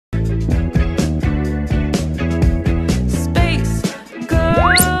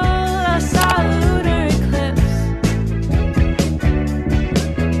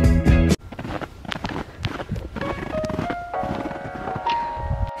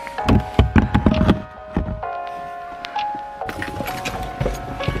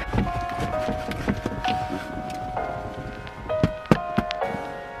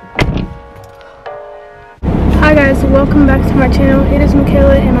guys, welcome back to my channel. It is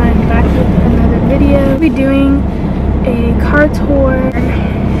Michaela and I'm back with another video. I'll be doing a car tour.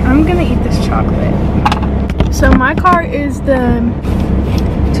 I'm gonna eat this chocolate. So my car is the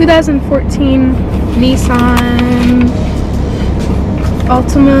 2014 Nissan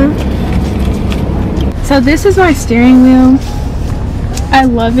Altima. So this is my steering wheel. I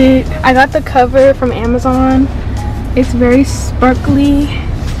love it. I got the cover from Amazon. It's very sparkly.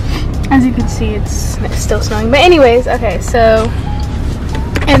 As you can see, it's still snowing. But anyways, okay, so,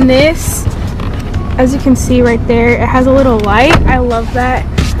 and this, as you can see right there, it has a little light. I love that.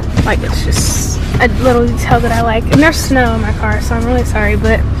 Like, it's just a little detail that I like. And there's snow in my car, so I'm really sorry.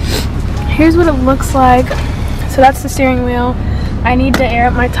 But here's what it looks like. So that's the steering wheel. I need to air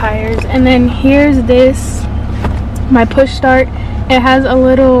up my tires. And then here's this, my push start. It has a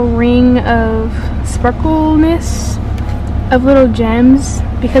little ring of sparkleness, of little gems,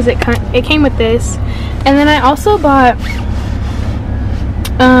 because it came with this. And then I also bought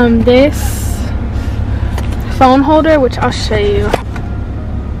this phone holder, which I'll show you.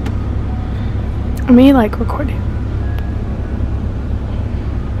 Let me like record it.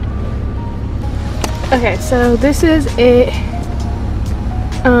 Okay, so this is it.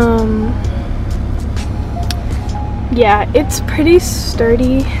 Yeah, it's pretty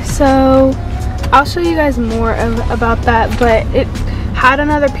sturdy, so I'll show you guys more about that. But it had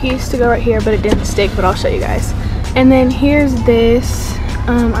another piece to go right here, but it didn't stick, but I'll show you guys. And then here's this.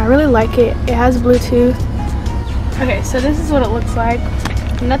 I really like it. It has Bluetooth. Okay, so this is what it looks like.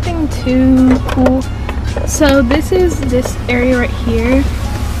 Nothing too cool. So this is this area right here.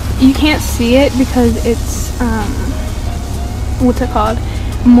 You can't see it because it's what's it called,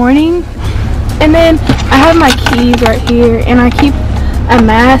 morning. And then I have my keys right here, and I keep a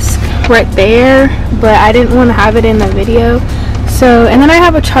mask right there, but I didn't want to have it in the video. So, and then I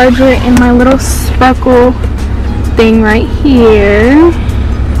have a charger in my little sparkle thing right here.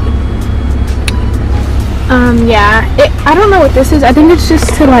 Yeah, I don't know what this is. I think it's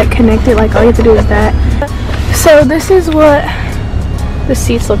just to like connect it, like all you have to do is that. So this is what the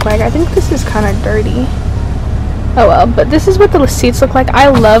seats look like. I think this is kind of dirty. Oh well, but this is what the seats look like. I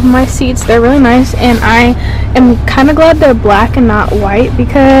love my seats. They're really nice, and I am kind of glad they're black and not white,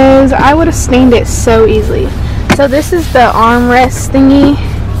 because I would have stained it so easily. So this is the armrest thingy.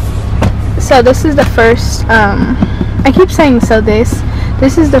 So this is the first, I keep saying so this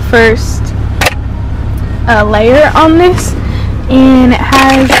is the first layer on this, and it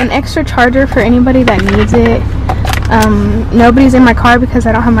has an extra charger for anybody that needs it. Nobody's in my car because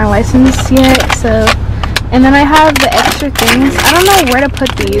I don't have my license yet, so. And then I have the extra things. I don't know where to put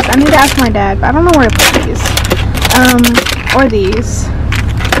these. I need to ask my dad, but I don't know where to put these. Or these.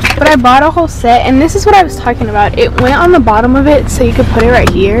 But I bought a whole set, and this is what I was talking about. It went on the bottom of it so you could put it right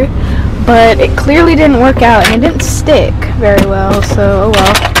here, but it clearly didn't work out, and it didn't stick very well, so oh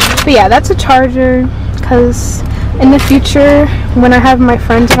well. But yeah, that's a charger, because in the future, when I have my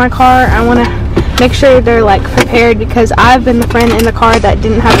friends in my car, I want to make sure they're like prepared, because I've been the friend in the car that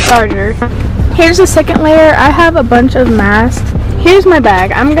didn't have a charger. Here's the second layer. I have a bunch of masks. Here's my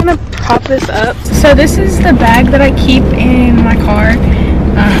bag. I'm gonna prop this up. So this is the bag that I keep in my car,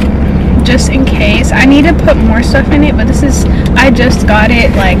 just in case. I need to put more stuff in it, but this is, I just got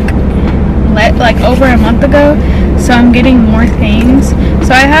it like over a month ago, so I'm getting more things.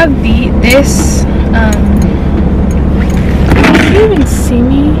 So I have this. Can you even see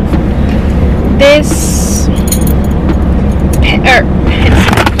me? This.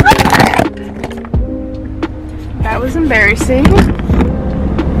 That was embarrassing.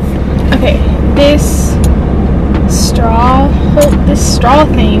 Okay, this straw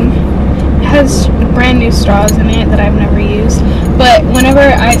thing has brand new straws in it that I've never used. But whenever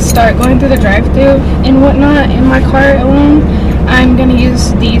I start going through the drive-thru and whatnot in my car alone, I'm gonna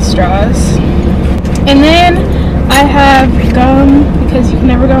use these straws. And then I have gum, because you can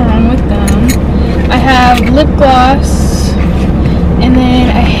never go wrong with gum. I have lip gloss, and then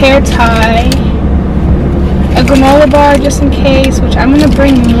a hair tie, a granola bar just in case, which I'm gonna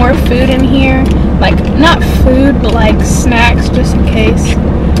bring more food in here, like not food but like snacks just in case.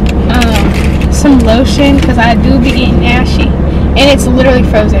 Some lotion, because I do be eating ashy, and it's literally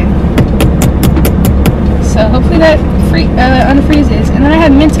frozen, so hopefully that unfreezes. And then I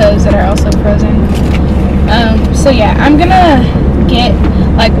have Mentos that are also frozen. So yeah, I'm gonna get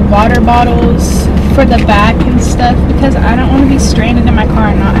like water bottles for the back and stuff, because I don't want to be stranded in my car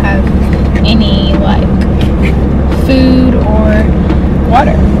and not have any like food or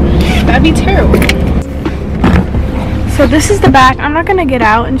water. That'd be terrible. So this is the back. I'm not gonna get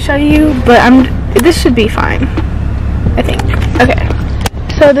out and show you, but this should be fine, I think. Okay,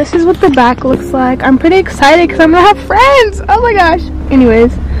 So this is what the back looks like. I'm pretty excited because I'm gonna have friends. Oh my gosh.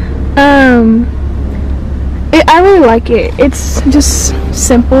 Anyways, I really like it. It's just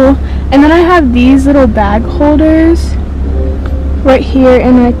simple. And then I have these little bag holders right here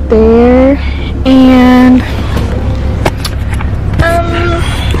and right there. And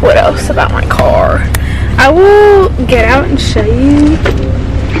what else about my car? I will get out and show you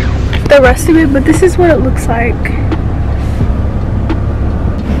the rest of it, but this is what it looks like.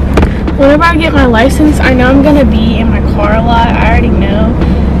 Whenever I get my license, I know I'm gonna be in my car a lot. I already know,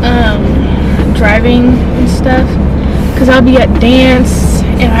 driving and stuff, because I'll be at dance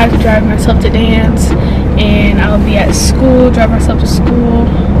and I have to drive myself to dance, and I'll be at school, drive myself to school.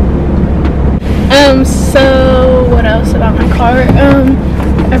 So what else about my car?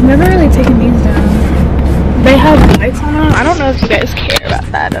 I've never really taken these down. They have lights on them. I don't know if you guys care about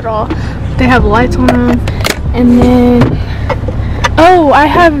that at all. They have lights on them. And then, oh, I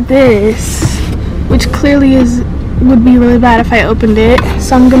have this, which clearly would be really bad if I opened it.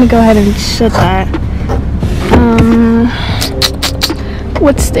 So I'm gonna go ahead and shut that.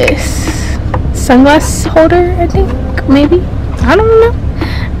 What's this? Sunglass holder, I think, maybe. I don't know.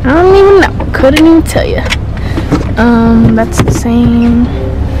 I don't even know. Couldn't even tell you. That's the same.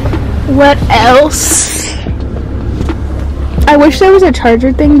 What else? I wish there was a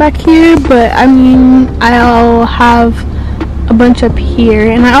charger thing back here, but I mean, I'll have a bunch up here.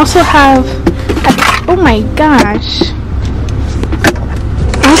 And I also have, oh my gosh.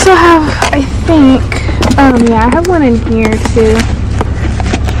 I also have, I think, yeah, I have one in here too.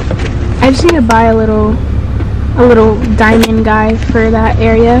 I just need to buy a little diamond guy for that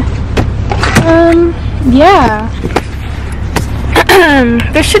area. Yeah.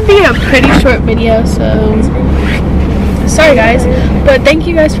 This should be a pretty short video, so sorry guys, but thank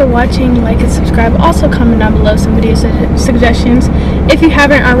you guys for watching. Like and subscribe. Also comment down below some video suggestions. If you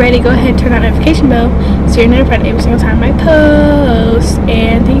haven't already, go ahead and turn on notification bell so you're notified every single time I post.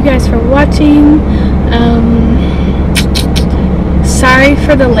 And thank you guys for watching. Sorry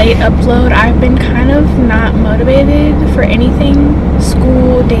for the late upload. I've been kind of not motivated for anything.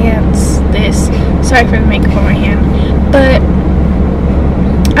 School, dance, this. Sorry for the makeup on my hand. But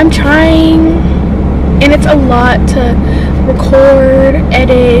I'm trying, and it's a lot to record,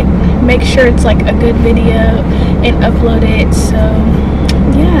 edit, make sure it's like a good video, and upload it. So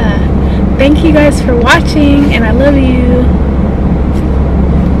yeah, thank you guys for watching, and I love you.